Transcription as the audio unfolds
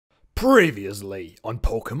Previously on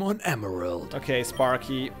Pokémon Emerald. Okay,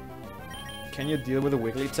 Sparky. Can you deal with a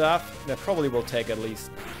Wigglytuff? That probably will take at least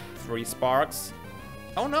 3 sparks.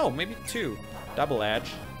 Oh no, maybe 2. Double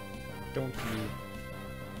edge. Don't you...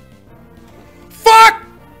 Fuck!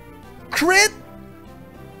 Crit!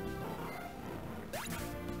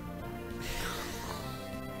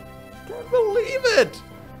 Can't believe it!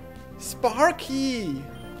 Sparky!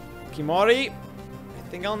 Kimori, I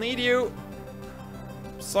think I'll need you.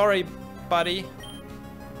 Sorry, buddy.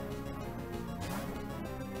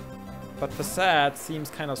 But Facade seems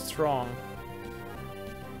kind of strong.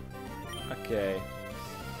 Okay.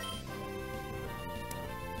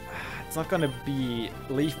 It's not gonna be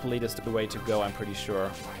Leaf Bleed is the way to go, I'm pretty sure.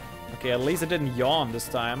 Okay, at least it didn't yawn this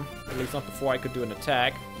time. At least not before I could do an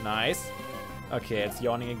attack. Nice. Okay, it's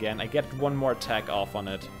yawning again. I get one more attack off on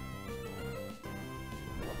it.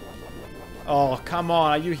 Oh, come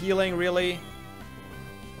on. Are you healing, really?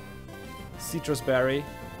 Citrus Berry.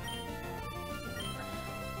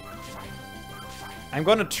 I'm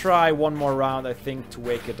gonna try one more round, I think, to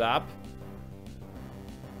wake it up.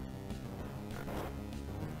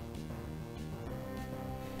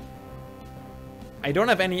 I don't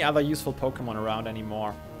have any other useful Pokemon around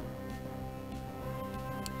anymore.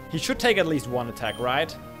 He should take at least one attack,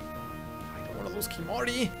 right? I don't want to lose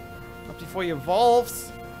Kimori. Not before he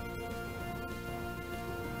evolves.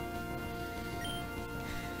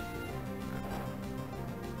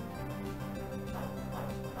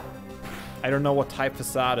 I don't know what type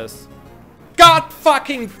Facade is. God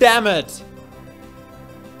fucking damn it!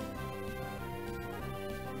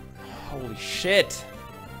 Holy shit.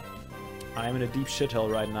 I'm in a deep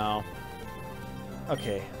shithole right now.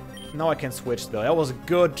 Okay. Now I can switch though. That was a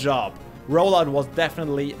good job. Rollout was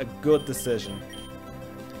definitely a good decision.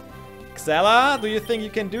 Xella, do you think you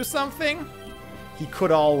can do something? He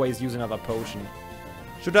could always use another potion.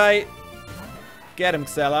 Should I get him,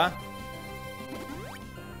 Xella?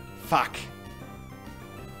 Fuck.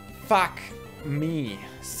 Fuck me.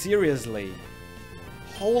 Seriously.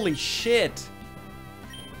 Holy shit.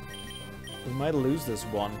 We might lose this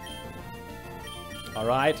one.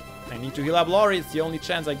 Alright. I need to heal up Lori. It's the only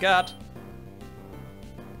chance I got.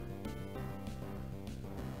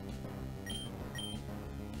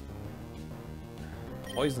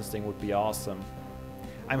 Poison Sting would be awesome.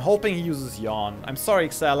 I'm hoping he uses Yawn. I'm sorry,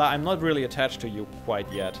 Xella. I'm not really attached to you quite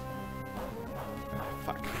yet.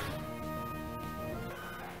 Fuck.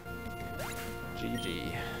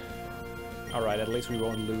 GG. Alright, at least we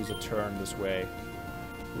won't lose a turn this way.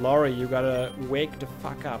 Lori, you gotta wake the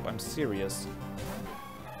fuck up. I'm serious.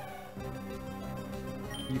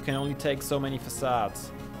 You can only take so many Facades.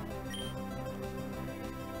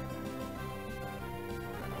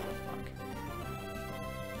 Fuck.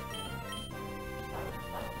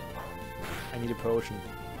 I need a potion.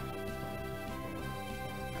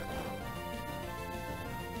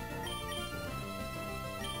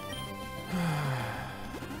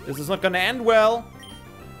 This is not gonna end well.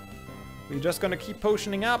 We're just gonna keep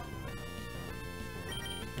potioning up.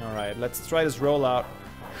 Alright, let's try this rollout.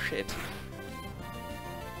 Shit.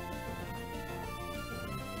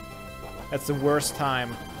 That's the worst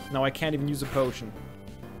time. No, I can't even use a potion.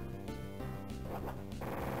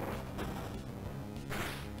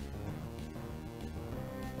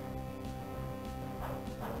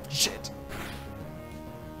 Shit.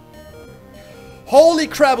 Holy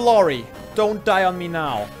crap, Lori! Don't die on me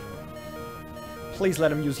now. Please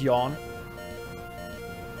let him use Yawn.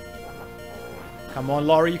 Come on,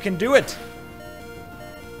 Lori, you can do it!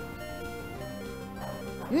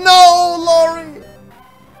 No, Lori!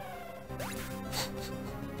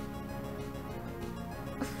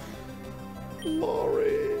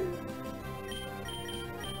 Lori.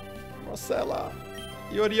 Marcella,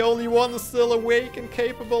 you're the only one that's still awake and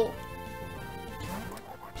capable.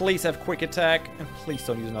 Please have quick attack, and please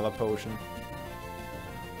don't use another potion.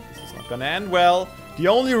 This is not gonna end well. The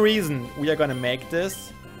only reason we are gonna make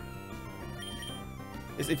this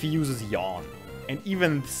is if he uses Yawn. And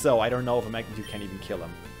even so, I don't know if a Magnitude can even kill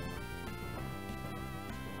him.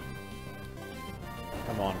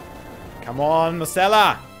 Come on. Come on,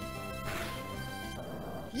 Marcella!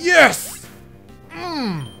 Yes!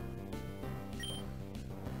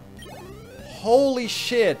 Holy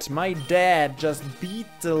shit, my dad just beat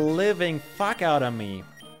the living fuck out of me.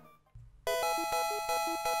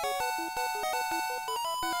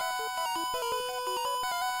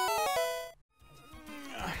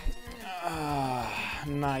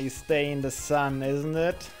 Nice day in the sun, isn't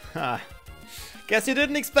it? Guess you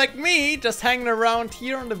didn't expect me just hanging around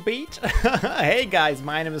here on the beach? Hey guys,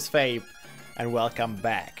 my name is Fabe, and welcome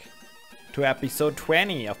back to episode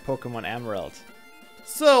 20 of Pokémon Emerald.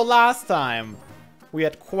 So last time we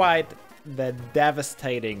had quite the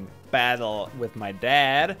devastating battle with my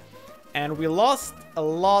dad, and we lost a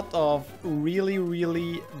lot of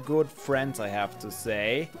really good friends, I have to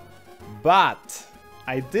say. But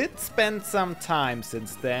I did spend some time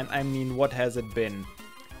since then. I mean, what has it been?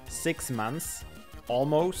 6 months?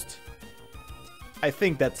 Almost? I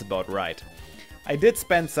think that's about right. I did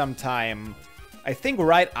spend some time, I think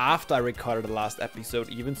right after I recorded the last episode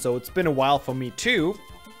even, so it's been a while for me too,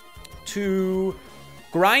 to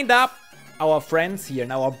grind up our friends here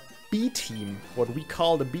in our B team, what we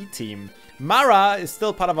call the B team. Mara is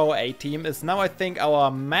still part of our A team, is now I think our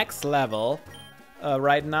max level.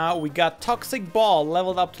 Right now we got Toxic Ball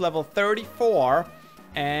leveled up to level 34,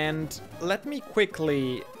 and let me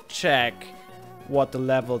quickly check what the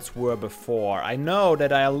levels were before. I know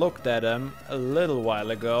that I looked at them a little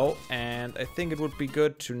while ago, and I think it would be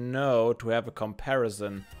good to know, to have a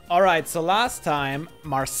comparison. Alright, so last time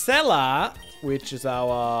Marcella, which is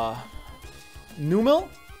our Numel,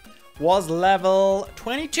 was level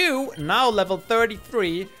 22, now level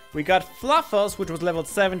 33. We got Fluffers, which was level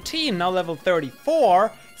 17, now level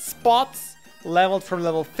 34. Spots leveled from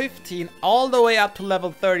level 15 all the way up to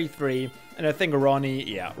level 33. And I think Ronnie,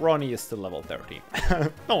 yeah, Ronnie is still level 30.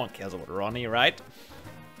 No one cares about Ronnie, right?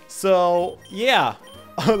 So, yeah,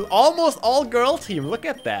 almost all girl team. Look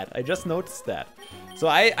at that. I just noticed that. So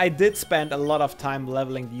I did spend a lot of time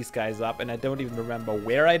leveling these guys up, and I don't even remember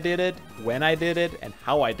where I did it, when I did it, and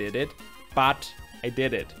how I did it, but I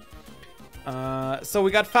did it. So we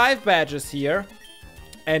got 5 badges here,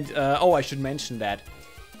 and oh, I should mention that.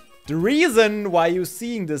 The reason why you're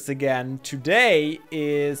seeing this again today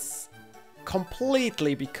is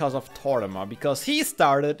completely because of Tortimer, because he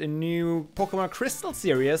started a new Pokemon Crystal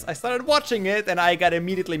series. I started watching it and I got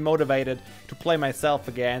immediately motivated to play myself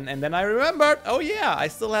again, and then I remembered, oh yeah, I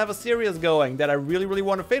still have a series going that I really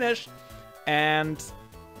want to finish, and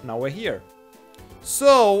now we're here.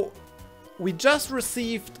 So we just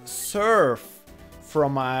received Surf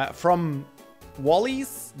from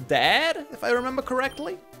Wally's dad, if I remember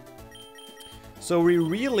correctly. So we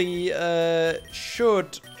really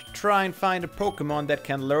should try and find a Pokemon that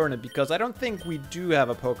can learn it, because I don't think we do have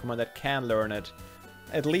a Pokemon that can learn it.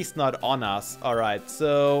 At least not on us. Alright,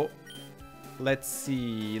 so let's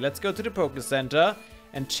see. Let's go to the Poke Center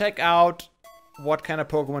and check out what kind of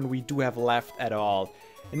Pokemon we do have left at all.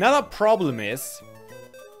 Another problem is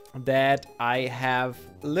that I have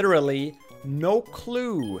literally no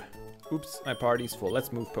clue. Oops, my party's full.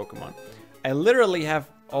 Let's move Pokemon. I literally have...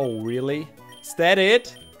 Oh, really? Is that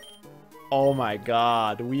it? Oh my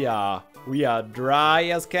god, we are dry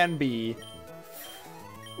as can be.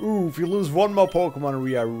 Ooh, if you lose one more Pokemon,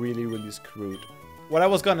 we are really screwed. What I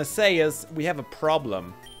was gonna say is, we have a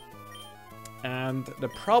problem. And the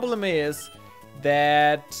problem is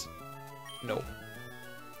that... No.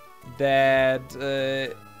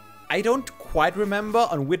 That... I don't quite remember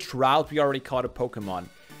on which route we already caught a Pokemon.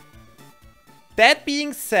 That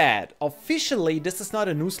being said, officially this is not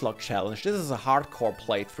a Nuzlocke challenge, this is a hardcore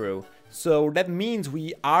playthrough. So that means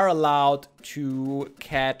we are allowed to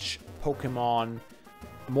catch Pokemon,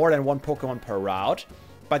 more than one Pokemon per route.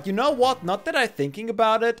 But you know what, not that I'm thinking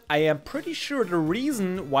about it, I am pretty sure the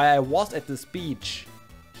reason why I was at this beach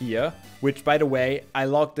here, which by the way, I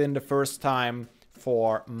logged in the first time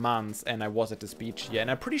for months and I was at this beach here,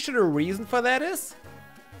 and I'm pretty sure the reason for that is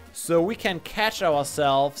so we can catch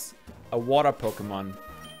ourselves a water Pokemon,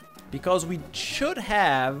 because we should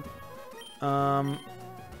have a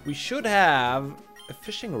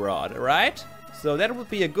fishing rod, right? So that would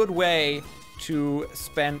be a good way to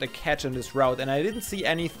spend a catch on this route, and I didn't see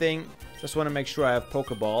anything. Just want to make sure I have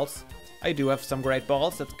Pokeballs. I do have some great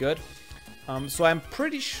balls, that's good. So I'm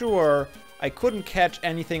pretty sure I couldn't catch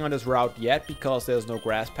anything on this route yet because there's no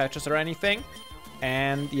grass patches or anything.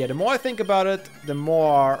 And yeah, the more I think about it, the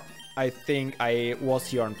more I think I was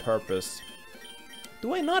here on purpose.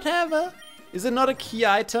 Do I not have a... Is it not a key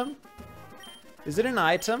item? Is it an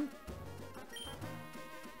item?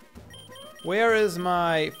 Where is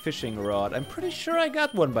my fishing rod? I'm pretty sure I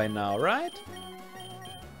got one by now, right?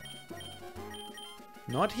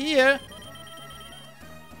 Not here.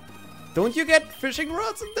 Don't you get fishing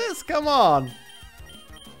rods in this? Come on.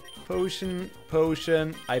 Potion.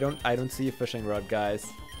 I don't see a fishing rod, guys.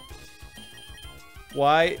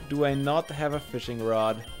 Why do I not have a fishing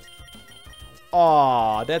rod?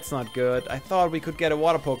 Aw, that's not good. I thought we could get a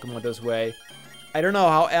water Pokemon this way. I don't know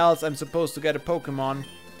how else I'm supposed to get a Pokemon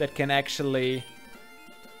that can actually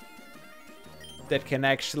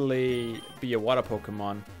be a water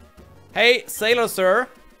Pokemon. Hey, Sailor Sir,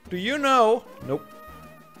 do you know? Nope.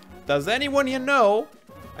 Does anyone here know?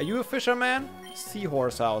 Are you a fisherman?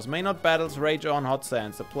 Seahorse House. May not battles rage on hot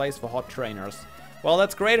sands. A place for hot trainers. Well,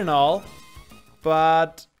 that's great and all.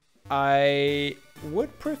 But I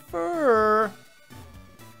would prefer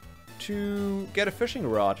to get a fishing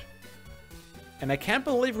rod. And I can't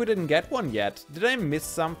believe we didn't get one yet. Did I miss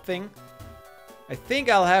something? I think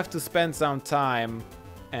I'll have to spend some time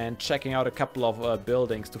and checking out a couple of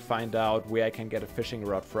buildings to find out where I can get a fishing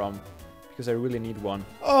rod from. Because I really need one.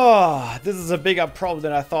 Oh, this is a bigger problem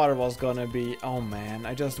than I thought it was gonna be. Oh man,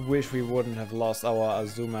 I just wish we wouldn't have lost our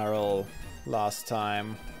Azumarill last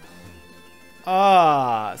time.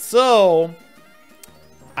 So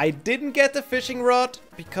I didn't get the fishing rod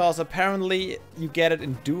because apparently you get it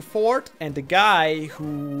in Dewford, and the guy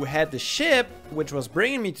who had the ship, which was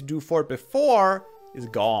bringing me to Dewford before, is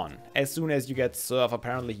gone. As soon as you get surf,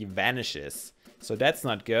 apparently he vanishes. So that's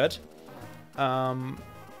not good.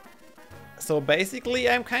 So basically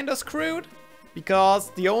I'm kind of screwed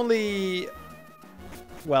because the only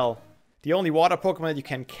water Pokemon you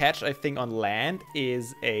can catch, I think, on land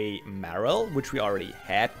is a Marill, which we already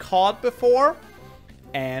had caught before.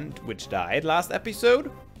 And which died last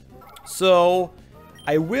episode. So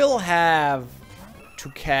I will have to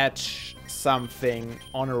catch something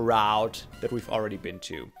on a route that we've already been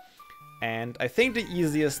to. And I think the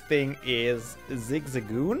easiest thing is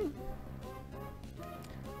Zigzagoon,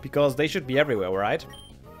 because they should be everywhere, right?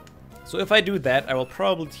 So if I do that, I will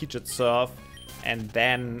probably teach it Surf, and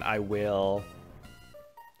then I will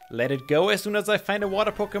let it go as soon as I find a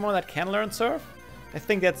water Pokemon that can learn Surf. I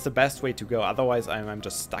think that's the best way to go, otherwise I'm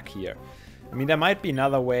just stuck here. I mean, there might be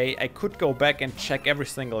another way. I could go back and check every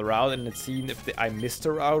single route and see if I missed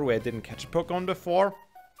a route where I didn't catch a Pokemon before.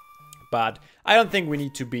 But I don't think we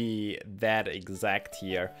need to be that exact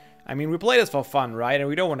here. I mean, we play this for fun, right? And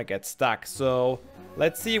we don't want to get stuck. So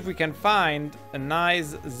let's see if we can find a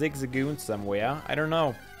nice Zigzagoon somewhere. I don't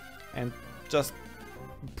know. And just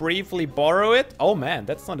briefly borrow it. Oh man,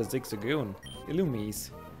 that's not a Zigzagoon.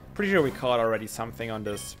 Illumise. Pretty sure we caught already something on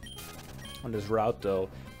this route though.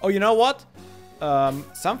 Oh, you know what?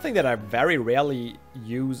 Something that I very rarely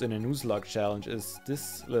use in a Nuzlocke challenge is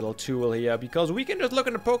this little tool here, because we can just look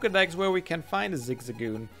in the Pokédex where we can find a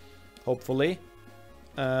Zigzagoon, hopefully.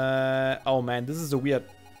 Oh man, this is a weird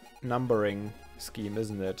numbering scheme,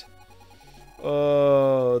 isn't it?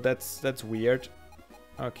 Oh, that's weird.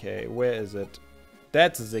 Okay, where is it?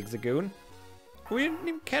 That's a Zigzagoon. We didn't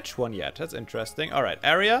even catch one yet. That's interesting. All right,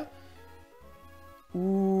 area.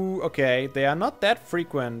 Ooh, okay. They are not that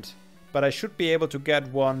frequent, but I should be able to get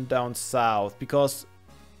one down south because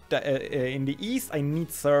in the east I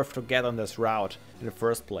need Surf to get on this route in the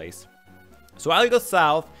first place. So I'll go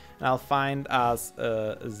south and I'll find us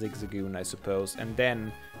a Zigzagoon, I suppose, and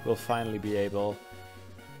then we'll finally be able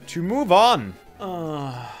to move on.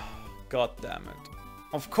 Oh, God damn it.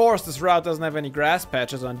 Of course, this route doesn't have any grass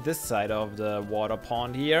patches on this side of the water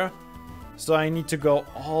pond here. So I need to go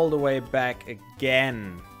all the way back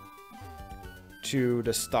again to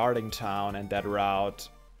the starting town and that route.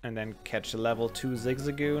 And then catch a level 2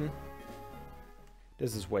 Zigzagoon.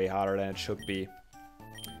 This is way harder than it should be.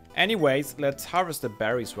 Anyways, let's harvest the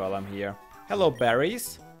berries while I'm here. Hello,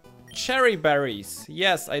 berries. Cherry berries.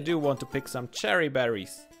 Yes, I do want to pick some cherry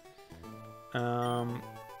berries.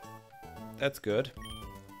 That's good.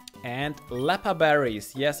 And leper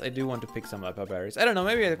berries. Yes, I do want to pick some leper berries. I don't know,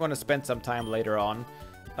 maybe I want to spend some time later on.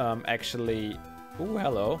 Actually... Ooh,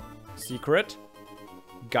 hello. Secret.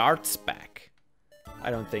 Guard Spec.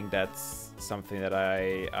 I don't think that's something that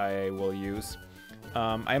I will use.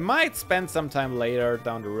 I might spend some time later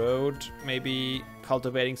down the road, maybe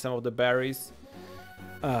cultivating some of the berries.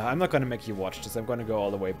 I'm not gonna make you watch this. I'm gonna go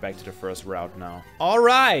all the way back to the first route now.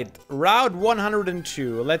 Alright, route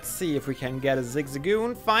 102. Let's see if we can get a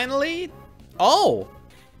Zigzagoon finally. Oh,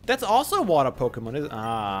 that's also a water Pokemon.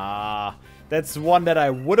 That's one that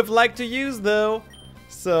I would have liked to use though.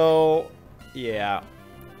 So, yeah,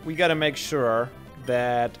 we gotta make sure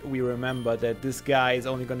that we remember that this guy is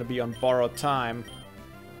only gonna be on borrowed time,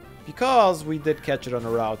 because we did catch it on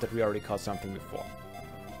a route that we already caught something before.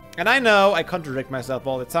 And I know I contradict myself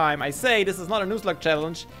all the time. I say this is not a Nuzlocke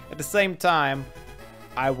challenge. At the same time,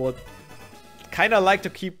 I would kind of like to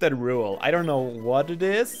keep that rule. I don't know what it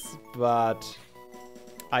is, but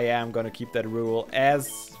I am gonna keep that rule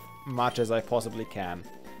as much as I possibly can.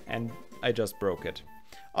 And I just broke it.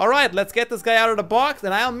 Alright, let's get this guy out of the box,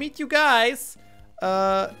 and I'll meet you guys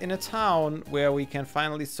in a town where we can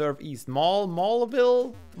finally serve east.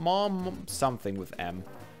 Maulville? Something with M.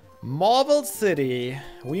 Maulville City.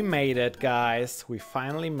 We made it, guys. We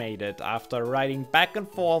finally made it after riding back and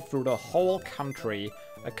forth through the whole country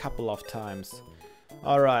a couple of times.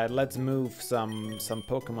 Alright, let's move some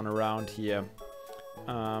Pokemon around here.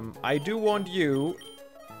 I do want you.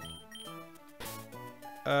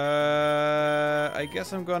 I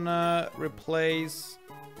guess I'm gonna replace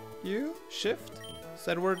you. Shift? Is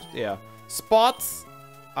that word? Yeah. Spots.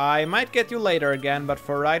 I might get you later again, but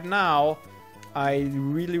for right now, I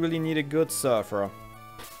really need a good surfer.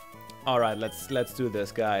 Alright, let's do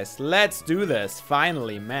this, guys. Let's do this.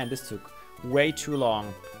 Finally. Man, this took way too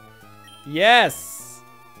long. Yes!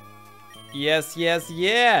 Yes.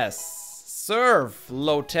 Surf,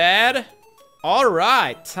 Lotad.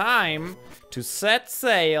 Alright, time to set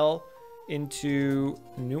sail into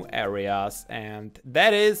new areas. And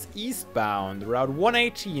that is eastbound, Route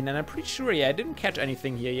 118. And I'm pretty sure, yeah, I didn't catch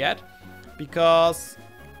anything here yet. Because,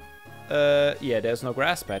 yeah, there's no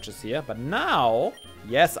grass patches here. But now,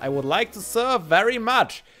 yes, I would like to surf very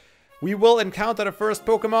much. We will encounter the first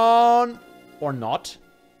Pokemon. Or not.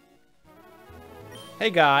 Hey,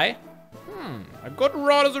 guy. A good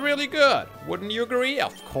rod is really good. Wouldn't you agree?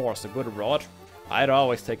 Of course, a good rod. I'd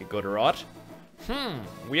always take a good rod.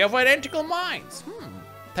 We have identical minds.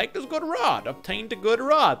 Take this good rod. Obtain the good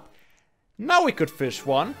rod. Now we could fish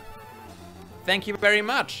one. Thank you very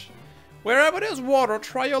much. Wherever there's water,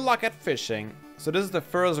 try your luck at fishing. So this is the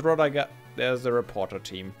first rod I got. There's the reporter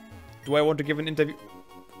team. Do I want to give an interview?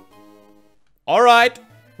 Alright.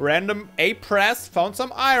 Random A press. Found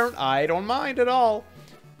some iron. I don't mind at all.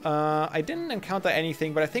 I didn't encounter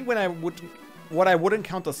anything, but I think what I would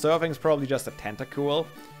encounter surfing is probably just a Tentacool.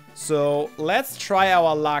 So let's try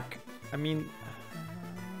our luck. I mean,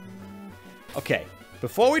 okay,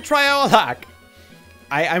 before we try our luck,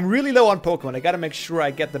 I'm really low on Pokemon. I gotta make sure I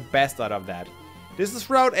get the best out of that. This is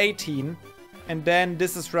Route 18, and then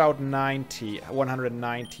this is Route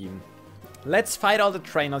 119. Let's fight all the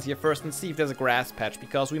trainers here first and see if there's a grass patch,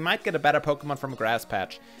 because we might get a better Pokemon from a grass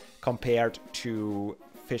patch compared to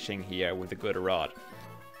fishing here with a good rod.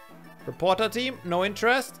 Reporter team, no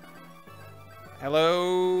interest.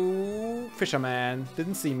 Hello, fisherman.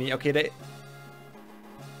 Didn't see me. Okay, they...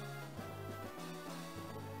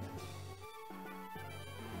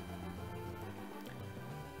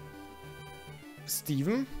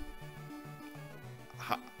 Steven?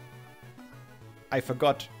 I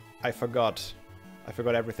forgot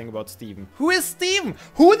everything about Steven. Who is Steven?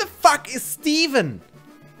 Who the fuck is Steven?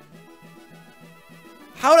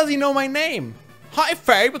 How does he know my name? Hi,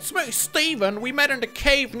 Fabe, it's me, Steven. We met in the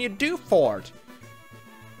cave near Dewford.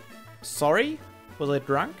 Sorry? Was I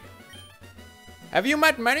drunk? Have you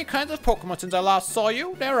met many kinds of Pokemon since I last saw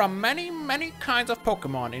you? There are many kinds of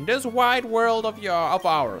Pokemon in this wide world of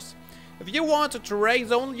ours. If you wanted to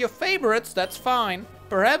raise only your favorites, that's fine.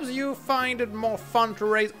 Perhaps you find it more fun to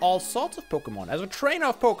raise all sorts of Pokemon. As a trainer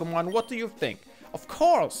of Pokemon, what do you think? Of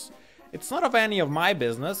course. It's not of any of my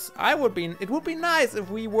business. It would be nice if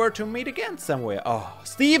we were to meet again somewhere. Oh,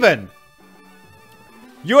 Steven!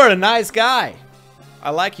 You're a nice guy. I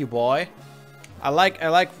like you, boy. I like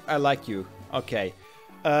you. Okay.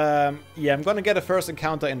 Yeah, I'm gonna get a first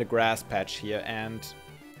encounter in the grass patch here, and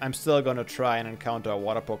I'm still gonna try and encounter a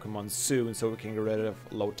water Pokemon soon so we can get rid of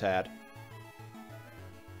Lotad.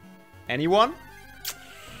 Anyone?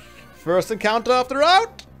 First encounter of the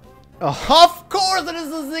route? Oh, of course it is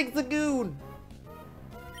a Zigzagoon!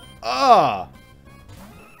 Ah!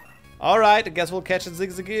 Alright, I guess we'll catch a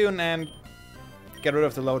Zigzagoon and get rid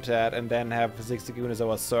of the Lotad and then have Zigzagoon as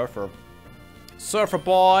our surfer. Surfer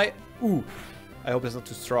boy! Ooh, I hope it's not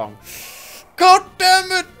too strong. God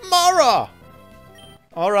damn it, Mara!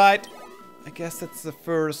 Alright, I guess that's the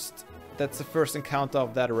first encounter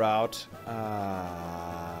of that route.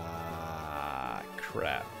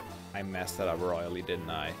 Crap. I messed that up royally, didn't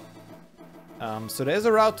I? So there's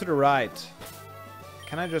a route to the right.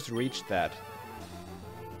 Can I just reach that?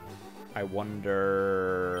 I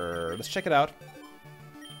wonder... Let's check it out.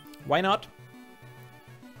 Why not?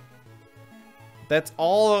 That's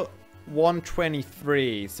all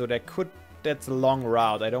 123, so that's a long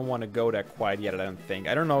route. I don't want to go there quite yet, I don't think.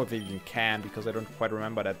 I don't know if it even can, because I don't quite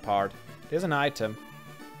remember that part. There's an item.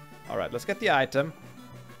 Alright, let's get the item.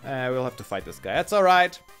 We'll have to fight this guy. That's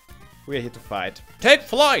alright. We're here to fight. Take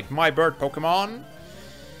flight, my bird Pokemon!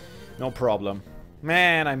 No problem.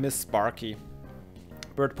 Man, I miss Sparky.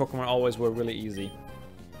 Bird Pokemon always were really easy.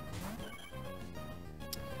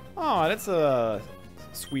 Oh, that's a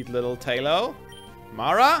sweet little Tailo.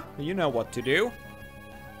 Mara, you know what to do.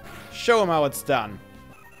 Show him how it's done.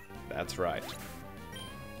 That's right.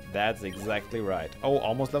 That's exactly right. Oh,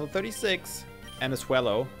 almost level 36. And a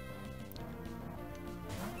Swellow.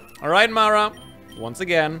 Alright, Mara. Once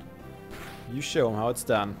again, you show him how it's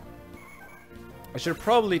done. I should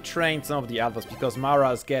probably train some of the others because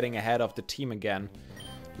Mara is getting ahead of the team again.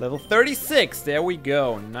 Level 36. There we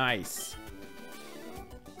go. Nice.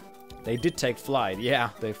 They did take flight. Yeah,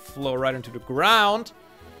 they flew right into the ground.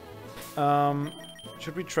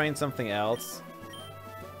 Should we train something else?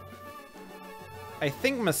 I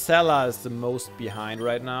think Marcella is the most behind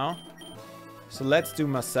right now. So let's do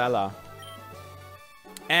Marcella.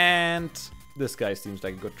 And this guy seems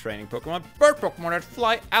like a good training Pokemon. Bird Pokemon that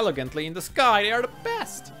fly elegantly in the sky. They are the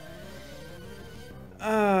best.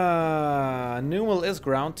 Numel is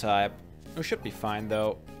ground type. We should be fine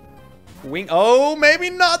though. Wing. Oh, maybe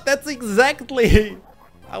not. That's exactly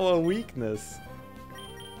our weakness.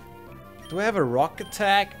 Do I have a rock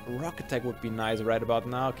attack? Rock attack would be nice right about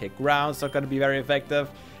now. Okay, ground's not going to be very effective.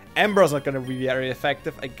 Ember's not going to be very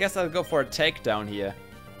effective. I guess I'll go for a takedown here.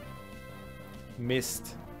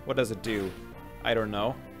 Missed. What does it do? I don't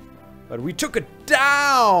know. But we took it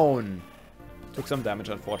down! Took some damage,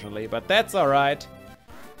 unfortunately, but that's alright.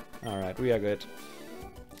 Alright, we are good.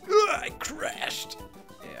 Ugh, I crashed!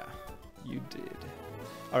 Yeah, you did.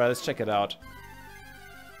 Alright, let's check it out.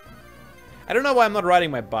 I don't know why I'm not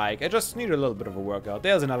riding my bike. I just need a little bit of a workout.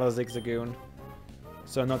 There's another Zigzagoon.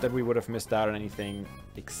 So not that we would have missed out on anything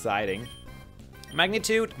exciting.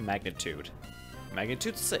 Magnitude, magnitude.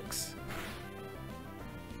 Magnitude 6.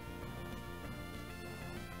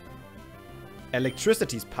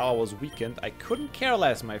 Electricity's power was weakened. I couldn't care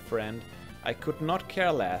less, my friend. I could not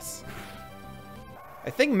care less. I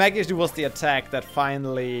think magnitude was the attack that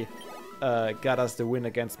finally got us the win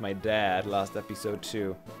against my dad last episode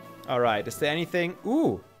too. Alright, is there anything?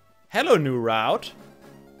 Ooh! Hello, new route!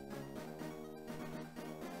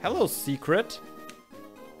 Hello, secret!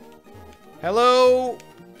 Hello,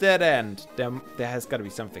 dead end. There has got to be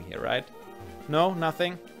something here, right? No,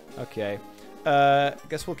 nothing? Okay.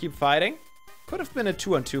 Guess we'll keep fighting. Could have been a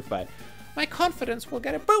 2-on-2 fight. My confidence will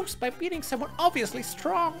get a boost by beating someone obviously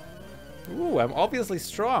strong. Ooh, I'm obviously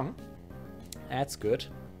strong. That's good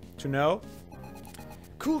to know.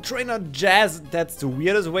 Cool trainer Jazz. That's the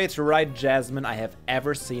weirdest way to ride Jasmine I have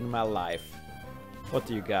ever seen in my life. What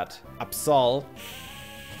do you got? Absol.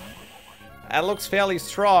 That looks fairly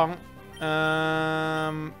strong.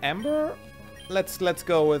 Ember? Let's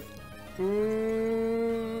go with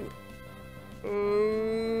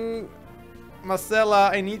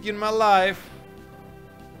Marcella, I need you in my life.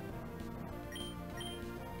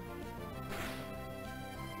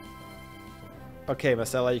 Okay,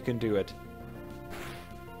 Marcella, you can do it.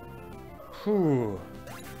 Whew.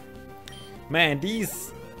 Man,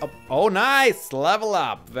 these... Oh, nice! Level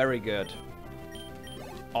up! Very good.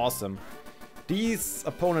 Awesome. These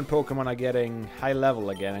opponent Pokemon are getting high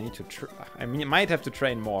level again. I need to... I mean, might have to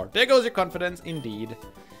train more. There goes your confidence, indeed.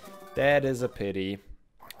 That is a pity.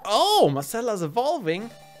 Oh, Marcella's evolving.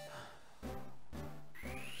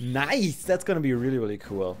 Nice! That's gonna be really, really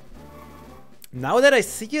cool. Now that I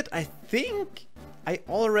see it, I think I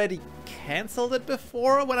already cancelled it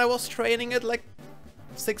before when I was training it like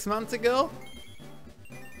 6 months ago.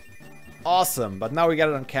 Awesome, but now we got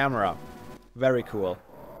it on camera. Very cool.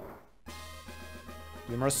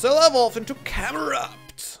 The Marcella evolved into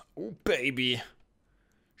Camerupt. Oh, baby.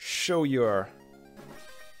 Show your...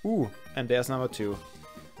 Ooh, and there's number 2.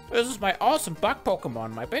 This is my awesome bug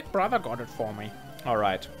Pokemon. My big brother got it for me.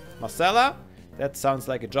 Alright, Marcella, that sounds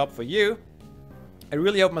like a job for you. I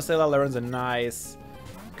really hope Marcella learns a nice,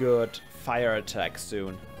 good fire attack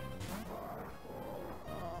soon.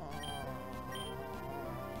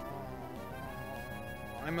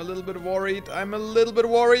 I'm a little bit worried. I'm a little bit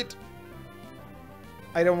worried.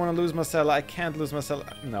 I don't want to lose Marcella. I can't lose Marcella.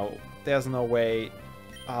 No, there's no way.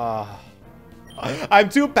 I'm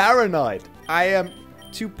too paranoid. I am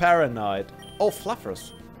too paranoid. Oh,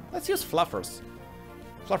 Fluffers. Let's use Fluffers.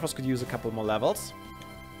 Fluffers could use a couple more levels.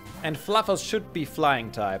 And Fluffers should be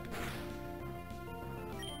flying type.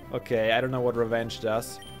 Okay, I don't know what Revenge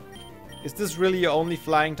does. Is this really your only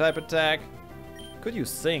flying type attack? Could you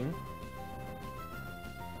Sing?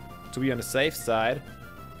 To be on the safe side.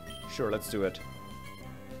 Sure, let's do it.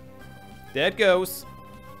 There it goes.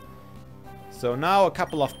 So now a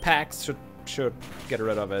couple of packs should get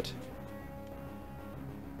rid of it.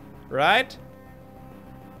 Right?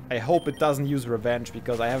 I hope it doesn't use Revenge,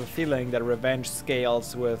 because I have a feeling that Revenge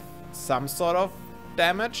scales with some sort of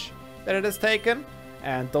damage that it has taken.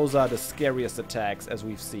 And those are the scariest attacks as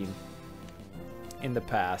we've seen in the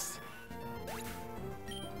past.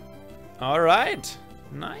 Alright.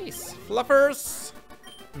 Nice. Fluffers.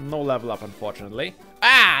 No level up, unfortunately.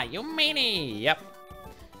 Ah, you meanie! Yep.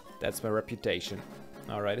 That's my reputation.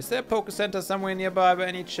 Alright, is there a Poke Center somewhere nearby by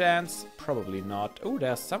any chance? Probably not. Oh,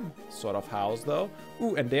 there's some sort of house though.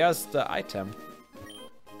 Ooh, and there's the item.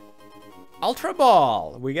 Ultra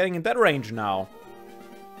Ball! We're getting in that range now.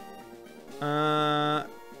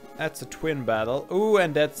 That's a twin battle. Ooh,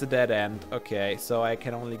 and that's a dead end. Okay, so I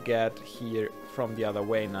can only get here from the other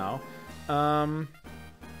way now. Do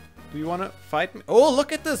you want to fight me? Oh,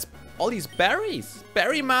 look at this. All these berries.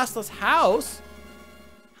 Berry Master's house.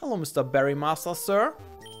 Hello, Mr. Berry Master, sir.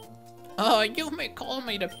 You may call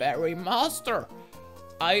me the Berry Master.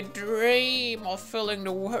 I dream of filling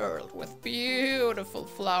the world with beautiful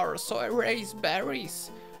flowers, so I raise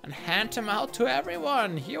berries and hand them out to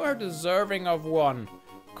everyone. You are deserving of one.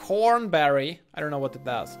 Cornberry. I don't know what it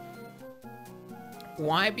does.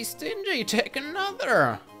 Why be stingy? Take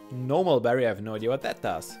another. Normal berry, I have no idea what that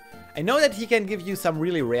does. I know that he can give you some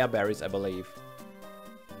really rare berries, I believe.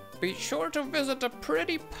 Be sure to visit the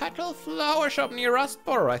Pretty Petal Flower Shop near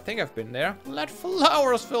Rustboro. I think I've been there. Let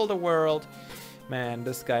flowers fill the world. Man,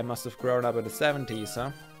 this guy must have grown up in the 70s,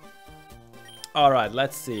 huh? Alright,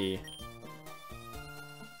 let's see.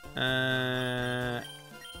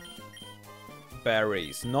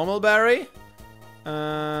 Berries. Normal berry.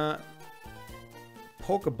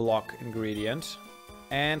 Pokeblock ingredient.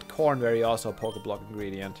 And cornberry, also a Pokeblock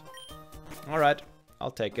ingredient. Alright,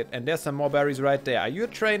 I'll take it. And there's some more berries right there. Are you a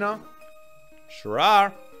trainer? Sure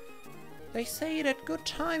are. They say that good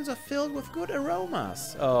times are filled with good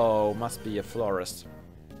aromas. Oh, must be a florist.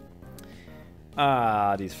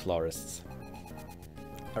 Ah, these florists.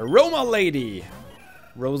 Aroma lady.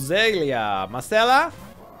 Rosalia. Marcella?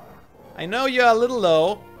 I know you're a little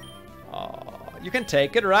low. Oh, you can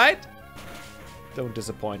take it, right? Don't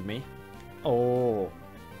disappoint me. Oh.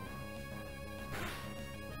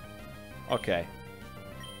 Okay.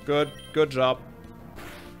 Good job.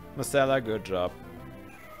 Marcella, good job.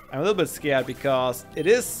 I'm a little bit scared because it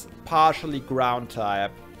is partially ground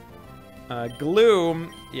type.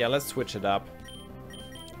 Gloom. Yeah, let's switch it up.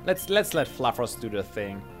 Let's let Fluffers do the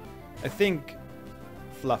thing. I think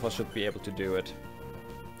Fluffers should be able to do it.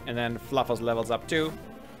 And then Fluffers levels up too,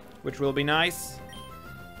 which will be nice.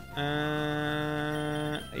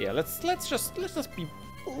 Yeah, let's just be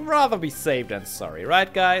rather be safe than sorry,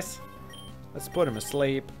 right, guys? Let's put him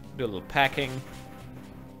asleep. Do a little packing.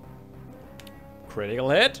 Critical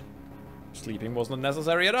hit. Sleeping was not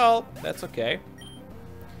necessary at all. That's okay.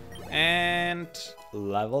 And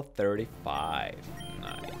level 35.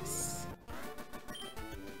 Nice.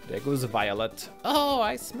 There goes Violet. Oh,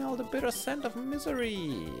 I smell the bitter scent of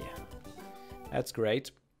misery. That's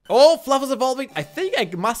great. Oh, Fluff is evolving. I think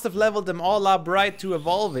I must have leveled them all up right to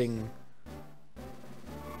evolving.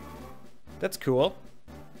 That's cool.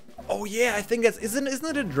 Oh yeah, I think that's isn't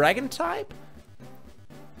it a dragon type?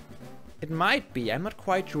 It might be. I'm not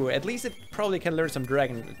quite sure. At least it probably can learn some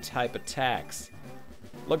dragon type attacks.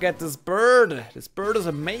 Look at this bird. This bird is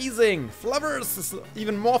amazing. Fluffers is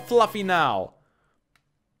even more fluffy now.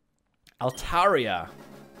 Altaria.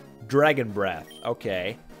 Dragon Breath.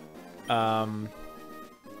 Okay.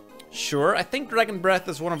 Sure. I think Dragon Breath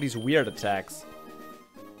is one of these weird attacks.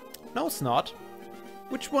 No, it's not.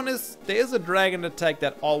 Which one is... There is a dragon attack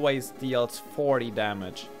that always deals 40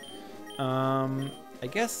 damage. I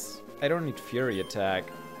guess I don't need Fury attack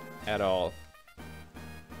at all.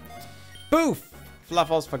 Boof!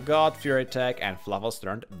 Fluffles forgot Fury attack and Fluffles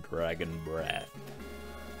learned Dragon Breath.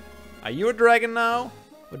 Are you a dragon now?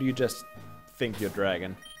 Or do you just think you're a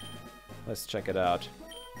dragon? Let's check it out.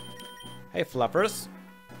 Hey Fluffers.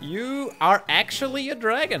 You are actually a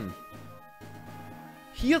dragon.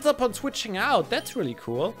 Heals upon switching out. That's really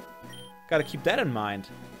cool. Gotta keep that in mind.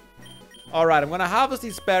 Alright, I'm gonna harvest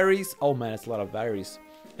these berries. Oh man, it's a lot of berries.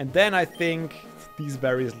 And then I think these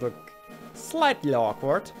berries look slightly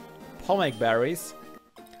awkward. Pomeg berries.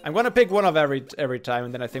 I'm gonna pick one of every time,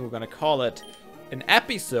 and then I think we're gonna call it an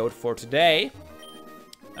episode for today.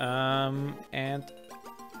 And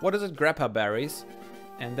what is it? Grappa berries.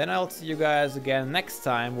 And then I'll see you guys again next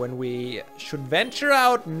time when we should venture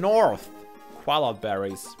out north. Quallot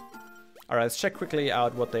berries. Alright, let's check quickly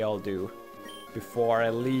out what they all do before I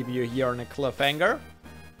leave you here on a cliffhanger.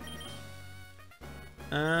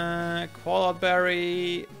 Quallot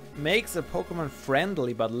berry makes a Pokemon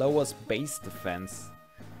friendly but lowers base defense.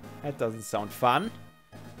 That doesn't sound fun.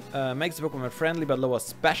 Makes a Pokemon friendly but lowers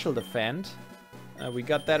special defense. We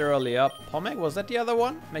got that earlier. Pomeg, was that the other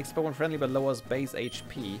one? Makes Pokemon friendly but lowers base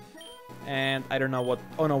HP. And I don't know what...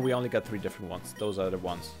 Oh no, we only got 3 different ones. Those are the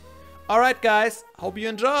ones. Alright guys, hope you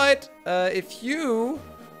enjoyed. If you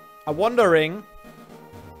are wondering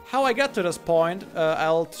how I got to this point,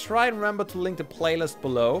 I'll try and remember to link the playlist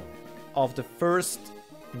below of the first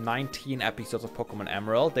 19 episodes of Pokemon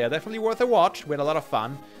Emerald. They are definitely worth a watch. We had a lot of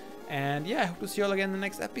fun. And yeah, I hope to see you all again in the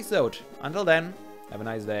next episode. Until then, have a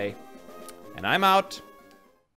nice day. And I'm out.